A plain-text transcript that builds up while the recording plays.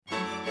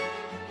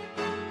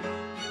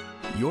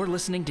You're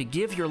listening to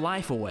Give Your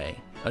Life Away,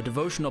 a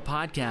devotional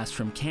podcast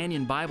from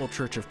Canyon Bible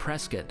Church of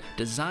Prescott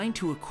designed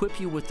to equip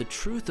you with the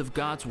truth of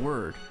God's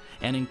Word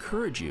and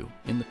encourage you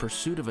in the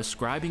pursuit of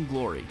ascribing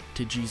glory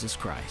to Jesus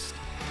Christ.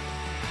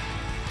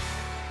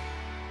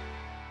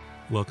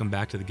 Welcome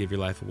back to the Give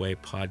Your Life Away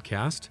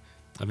podcast.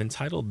 I've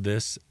entitled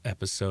this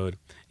episode,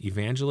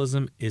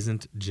 Evangelism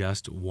Isn't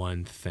Just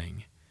One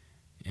Thing.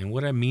 And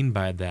what I mean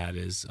by that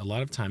is a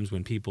lot of times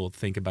when people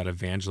think about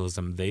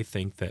evangelism, they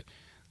think that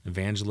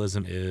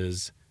evangelism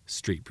is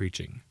street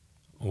preaching.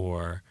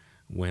 Or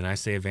when I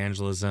say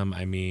evangelism,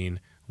 I mean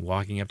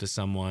walking up to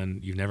someone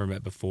you've never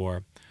met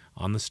before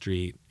on the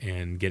street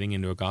and getting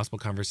into a gospel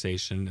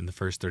conversation in the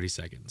first 30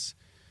 seconds.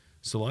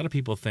 So a lot of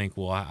people think,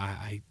 well,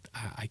 I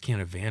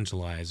can't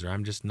evangelize, or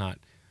I'm just not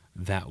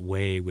that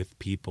way with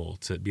people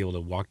to be able to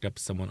walk up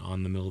to someone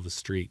on the middle of the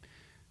street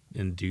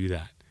and do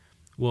that.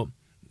 Well,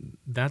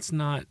 that's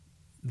not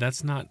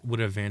what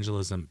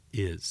evangelism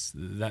is.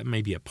 That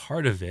may be a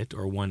part of it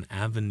or one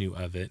avenue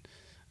of it,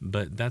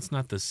 but that's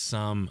not the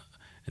sum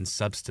and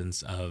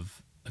substance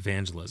of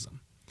evangelism.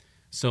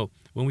 So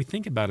when we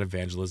think about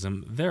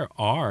evangelism, there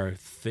are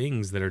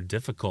things that are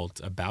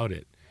difficult about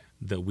it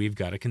that we've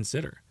got to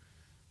consider.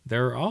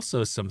 There are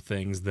also some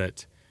things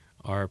that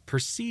are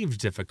perceived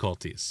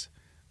difficulties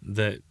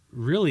that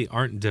really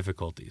aren't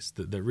difficulties,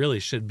 that really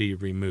should be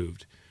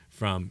removed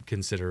from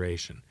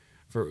consideration.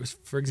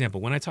 For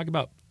example, when I talk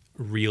about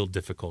real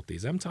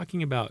difficulties, I'm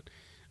talking about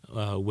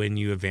when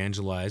you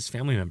evangelize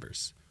family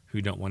members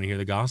who don't want to hear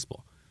the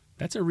gospel.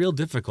 That's a real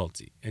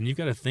difficulty, and you've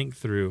got to think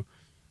through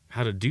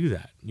how to do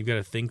that. You've got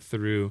to think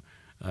through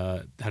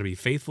how to be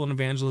faithful in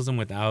evangelism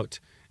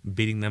without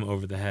beating them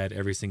over the head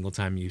every single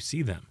time you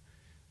see them.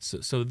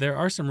 So there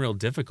are some real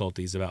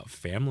difficulties about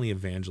family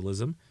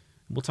evangelism.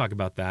 We'll talk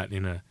about that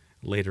in a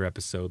later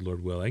episode,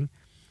 Lord willing.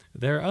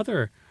 There are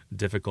other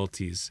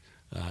difficulties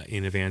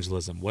in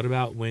evangelism. What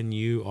about when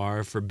you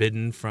are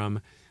forbidden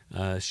from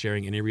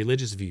sharing any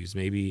religious views?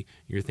 Maybe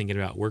you're thinking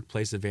about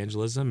workplace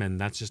evangelism and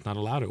that's just not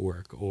allowed at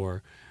work.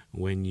 Or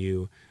when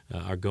you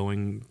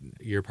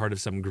you're part of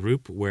some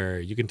group where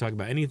you can talk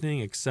about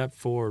anything except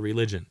for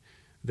religion.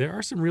 There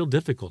are some real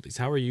difficulties.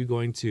 How are you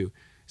going to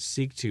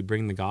seek to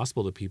bring the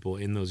gospel to people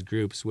in those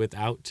groups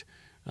without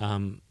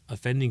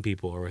offending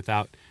people or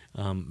without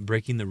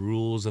breaking the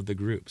rules of the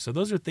group? So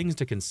those are things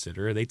to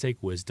consider. They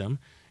take wisdom.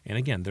 And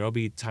again, there will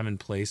be time and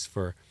place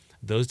for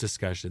those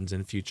discussions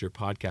in future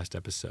podcast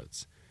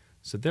episodes.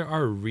 So there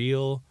are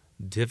real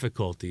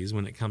difficulties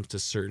when it comes to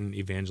certain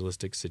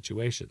evangelistic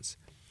situations.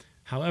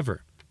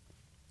 However,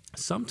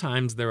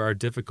 sometimes there are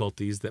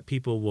difficulties that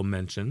people will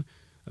mention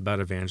about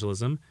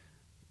evangelism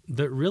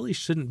that really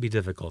shouldn't be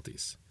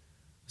difficulties.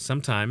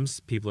 Sometimes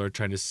people are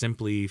trying to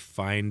simply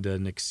find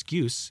an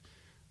excuse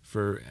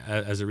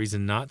as a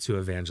reason not to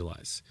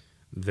evangelize.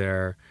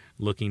 They're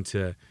looking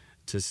to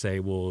say,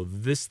 well,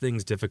 this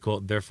thing's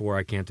difficult, therefore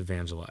I can't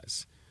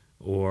evangelize.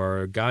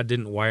 Or God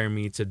didn't wire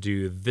me to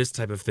do this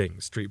type of thing,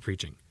 street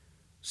preaching,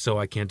 so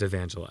I can't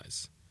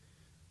evangelize.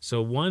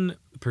 So one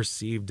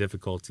perceived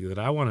difficulty that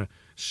I want to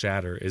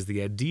shatter is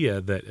the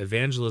idea that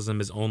evangelism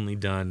is only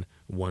done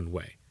one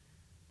way.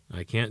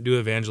 I can't do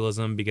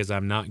evangelism because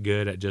I'm not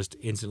good at just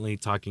instantly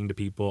talking to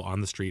people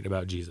on the street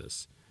about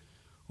Jesus.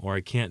 Or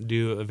I can't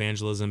do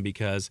evangelism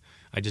because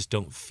I just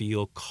don't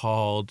feel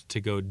called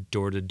to go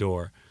door to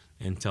door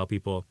and tell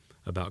people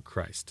about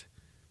Christ.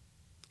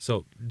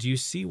 So do you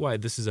see why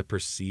this is a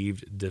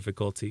perceived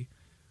difficulty?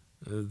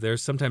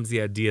 There's sometimes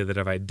the idea that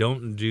if I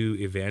don't do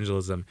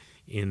evangelism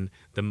in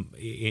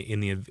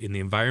the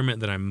environment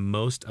that I'm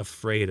most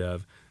afraid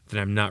of, then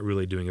I'm not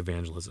really doing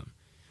evangelism.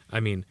 I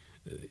mean,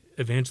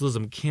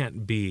 evangelism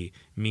can't be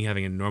me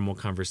having a normal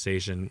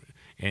conversation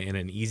and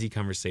an easy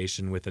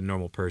conversation with a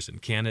normal person,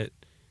 can it?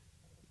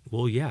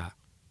 Well, yeah,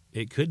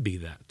 it could be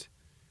that.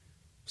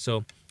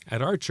 So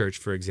at our church,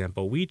 for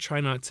example, we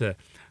try not to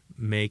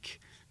make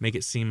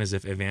it seem as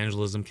if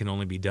evangelism can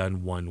only be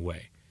done one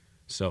way.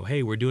 So,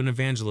 hey, we're doing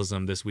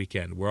evangelism this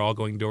weekend. We're all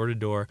going door to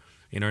door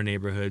in our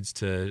neighborhoods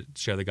to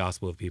share the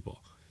gospel with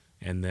people.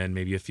 And then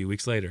maybe a few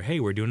weeks later, hey,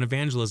 we're doing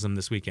evangelism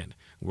this weekend.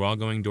 We're all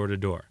going door to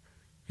door.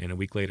 And a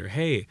week later,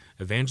 hey,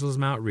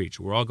 evangelism outreach.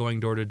 We're all going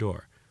door to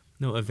door.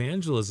 No,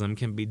 evangelism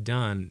can be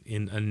done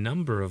in a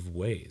number of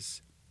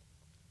ways.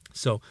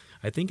 So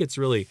I think it's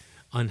really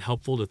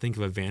unhelpful to think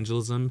of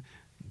evangelism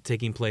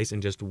taking place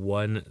in just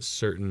one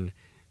certain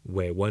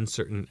way, one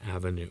certain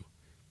avenue.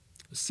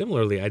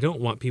 Similarly, I don't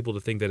want people to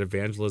think that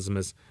evangelism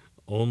is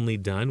only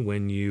done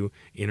when you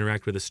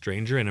interact with a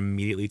stranger and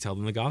immediately tell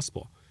them the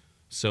gospel.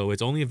 So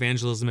it's only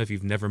evangelism if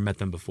you've never met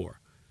them before.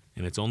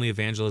 And it's only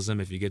evangelism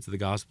if you get to the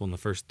gospel in the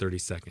first 30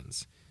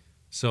 seconds.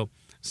 So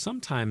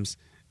sometimes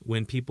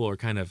when people are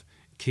kind of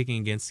kicking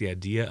against the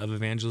idea of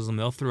evangelism,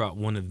 they'll throw out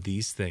one of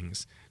these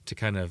things to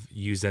kind of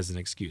use as an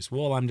excuse.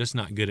 Well, I'm just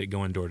not good at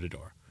going door to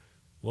door.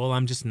 Well,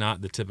 I'm just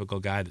not the typical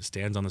guy that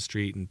stands on the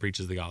street and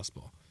preaches the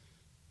gospel.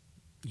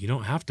 You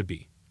don't have to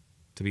be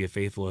a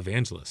faithful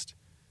evangelist.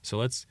 So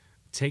let's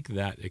take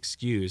that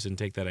excuse and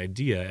take that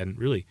idea and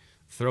really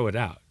throw it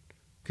out,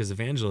 because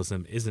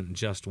evangelism isn't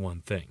just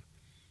one thing.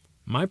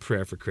 My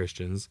prayer for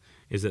Christians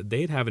is that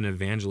they'd have an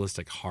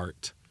evangelistic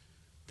heart.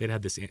 They'd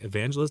have this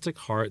evangelistic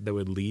heart that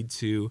would lead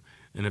to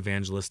an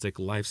evangelistic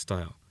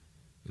lifestyle.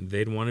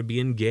 They'd want to be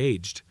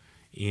engaged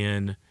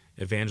in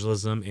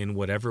evangelism in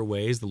whatever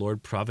ways the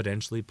Lord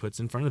providentially puts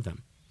in front of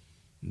them.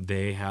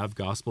 They have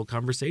gospel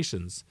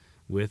conversations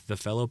with the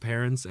fellow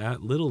parents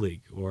at Little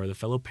League, or the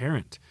fellow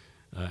parent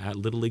at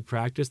Little League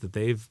practice that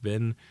they've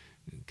been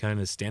kind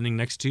of standing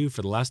next to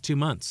for the last 2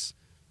 months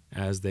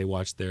as they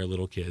watch their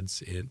little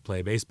kids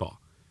play baseball.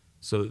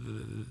 So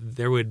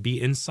there would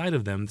be inside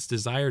of them this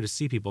desire to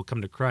see people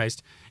come to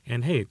Christ,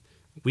 and hey,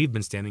 we've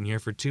been standing here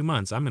for 2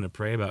 months. I'm going to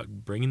pray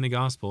about bringing the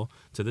gospel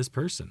to this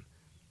person.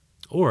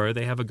 Or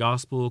they have a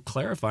gospel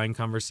clarifying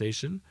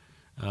conversation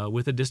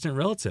with a distant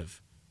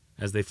relative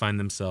as they find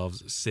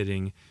themselves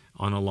sitting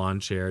on a lawn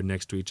chair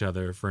next to each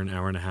other for an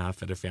hour and a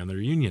half at a family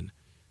reunion.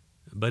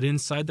 But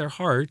inside their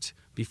heart,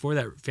 before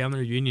that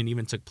family reunion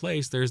even took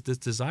place, there's this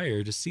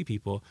desire to see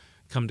people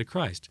come to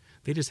Christ.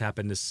 They just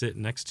happen to sit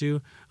next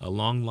to a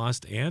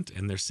long-lost aunt,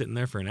 and they're sitting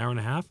there for an hour and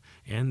a half,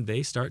 and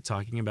they start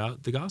talking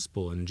about the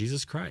gospel and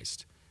Jesus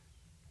Christ.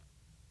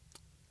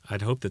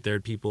 I'd hope that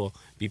there'd be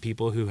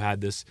people who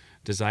had this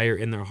desire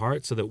in their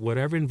heart, so that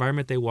whatever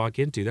environment they walk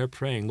into, they're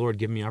praying, Lord,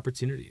 give me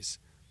opportunities.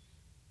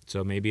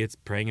 So maybe it's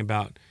praying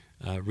about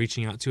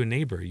reaching out to a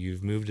neighbor.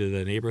 You've moved to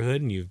the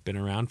neighborhood and you've been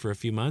around for a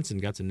few months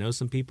and got to know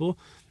some people,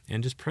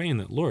 and just praying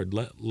that, Lord,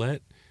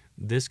 let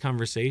this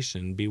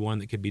conversation be one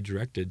that could be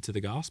directed to the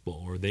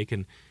gospel, or they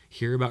can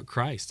hear about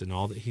Christ and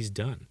all that he's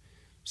done.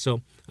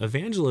 So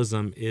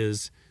evangelism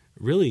is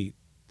really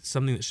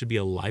something that should be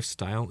a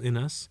lifestyle in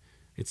us.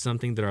 It's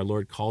something that our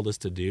Lord called us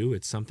to do.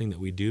 It's something that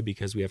we do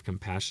because we have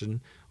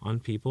compassion on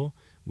people.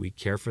 We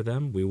care for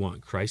them. We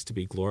want Christ to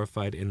be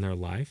glorified in their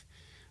life.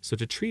 So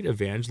to treat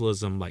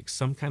evangelism like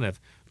some kind of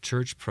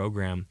church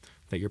program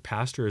that your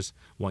pastors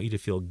want you to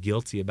feel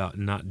guilty about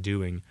not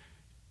doing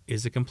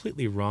is a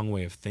completely wrong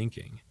way of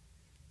thinking.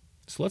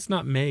 So let's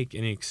not make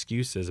any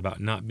excuses about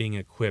not being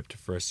equipped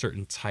for a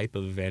certain type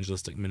of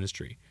evangelistic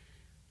ministry.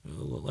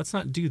 Let's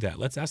not do that.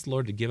 Let's ask the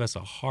Lord to give us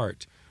a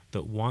heart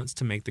that wants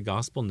to make the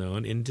gospel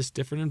known in just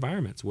different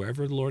environments,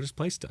 wherever the Lord has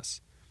placed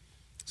us.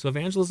 So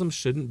evangelism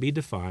shouldn't be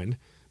defined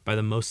by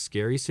the most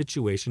scary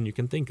situation you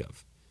can think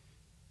of.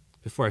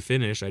 Before I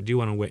finish, I do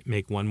want to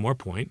make one more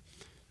point.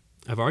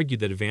 I've argued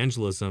that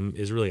evangelism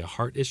is really a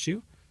heart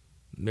issue.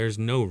 There's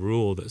no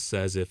rule that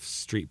says if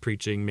street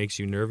preaching makes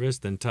you nervous,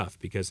 then tough,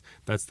 because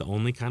that's the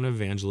only kind of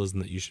evangelism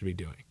that you should be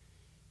doing.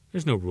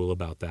 There's no rule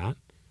about that.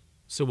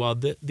 So while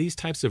these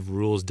types of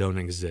rules don't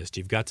exist,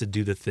 you've got to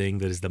do the thing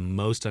that is the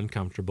most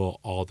uncomfortable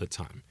all the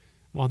time.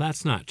 While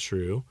that's not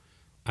true,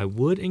 I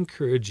would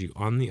encourage you,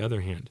 on the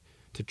other hand,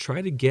 to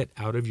try to get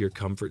out of your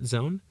comfort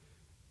zone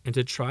and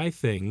to try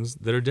things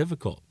that are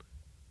difficult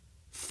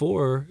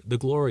for the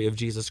glory of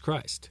Jesus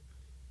Christ.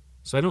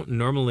 So I don't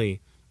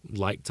normally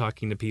like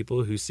talking to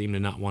people who seem to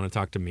not want to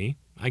talk to me.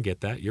 I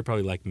get that. You're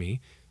probably like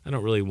me. I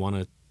don't really want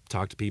to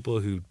talk to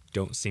people who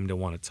don't seem to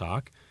want to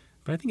talk.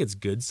 But I think it's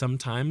good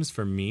sometimes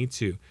for me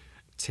to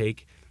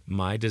take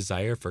my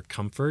desire for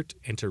comfort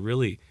and to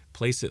really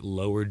place it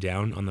lower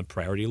down on the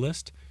priority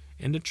list,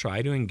 and to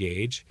try to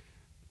engage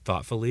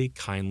thoughtfully,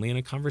 kindly in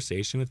a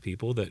conversation with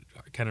people that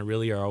kind of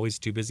really are always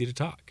too busy to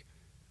talk.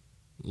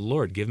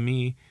 Lord, give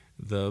me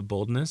the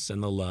boldness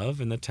and the love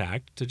and the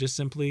tact to just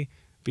simply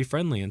be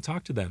friendly and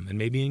talk to them and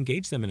maybe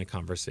engage them in a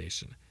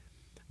conversation.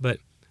 But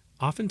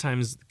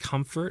oftentimes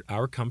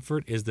our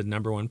comfort is the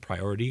number one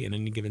priority in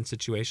any given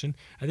situation.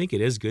 I think it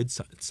is good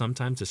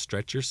sometimes to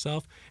stretch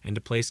yourself and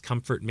to place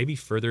comfort maybe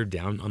further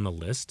down on the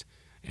list,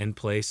 and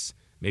place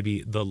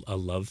maybe a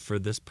love for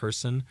this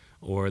person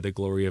or the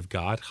glory of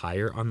God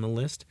higher on the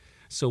list.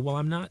 So while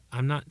I'm not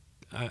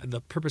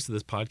the purpose of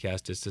this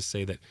podcast is to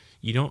say that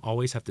you don't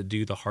always have to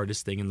do the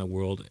hardest thing in the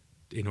world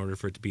in order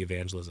for it to be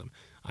evangelism.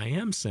 I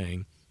am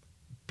saying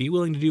be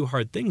willing to do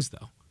hard things,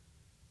 though.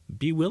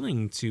 Be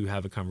willing to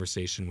have a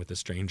conversation with a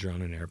stranger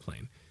on an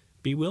airplane.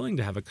 Be willing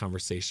to have a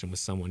conversation with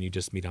someone you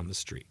just meet on the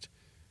street.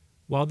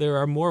 While there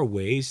are more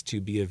ways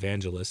to be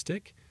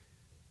evangelistic,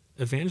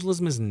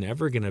 evangelism is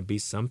never going to be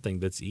something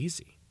that's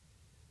easy.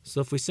 So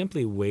if we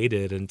simply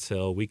waited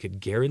until we could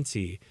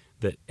guarantee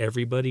that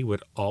everybody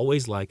would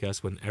always like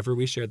us whenever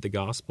we shared the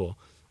gospel,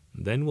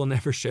 then we'll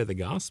never share the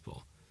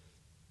gospel.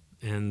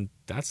 And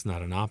that's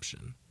not an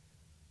option.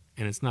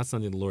 And it's not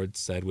something the Lord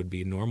said would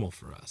be normal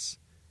for us.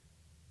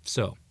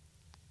 So,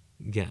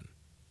 again,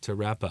 to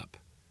wrap up,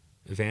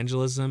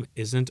 evangelism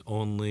isn't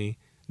only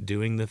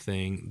doing the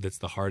thing that's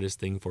the hardest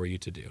thing for you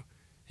to do.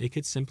 It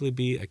could simply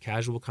be a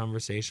casual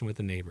conversation with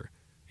a neighbor.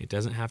 It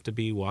doesn't have to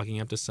be walking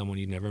up to someone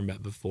you've never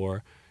met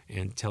before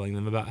and telling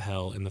them about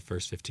hell in the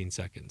first 15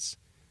 seconds.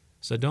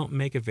 So don't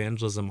make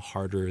evangelism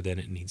harder than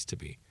it needs to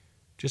be.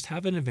 Just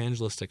have an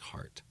evangelistic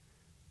heart.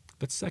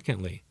 But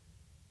secondly,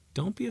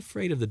 don't be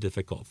afraid of the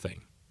difficult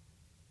thing.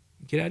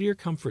 Get out of your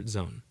comfort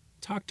zone.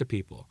 Talk to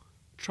people.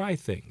 Try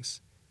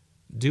things.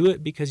 Do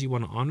it because you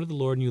want to honor the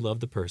Lord and you love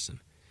the person.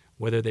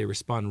 Whether they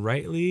respond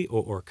rightly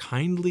or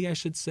kindly, I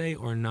should say,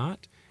 or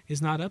not,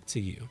 is not up to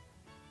you.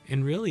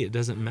 And really, it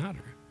doesn't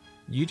matter.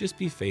 You just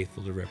be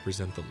faithful to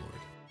represent the Lord.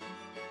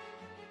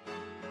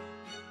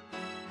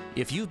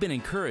 If you've been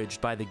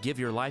encouraged by the Give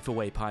Your Life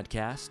Away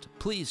podcast,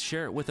 please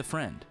share it with a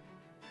friend.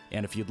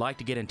 And if you'd like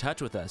to get in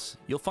touch with us,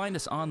 you'll find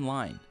us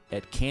online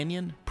at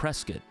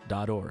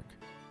canyonprescott.org.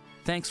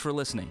 Thanks for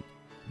listening.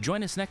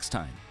 Join us next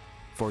time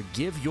for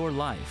Give Your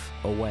Life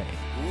Away.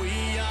 We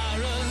are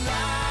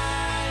alive.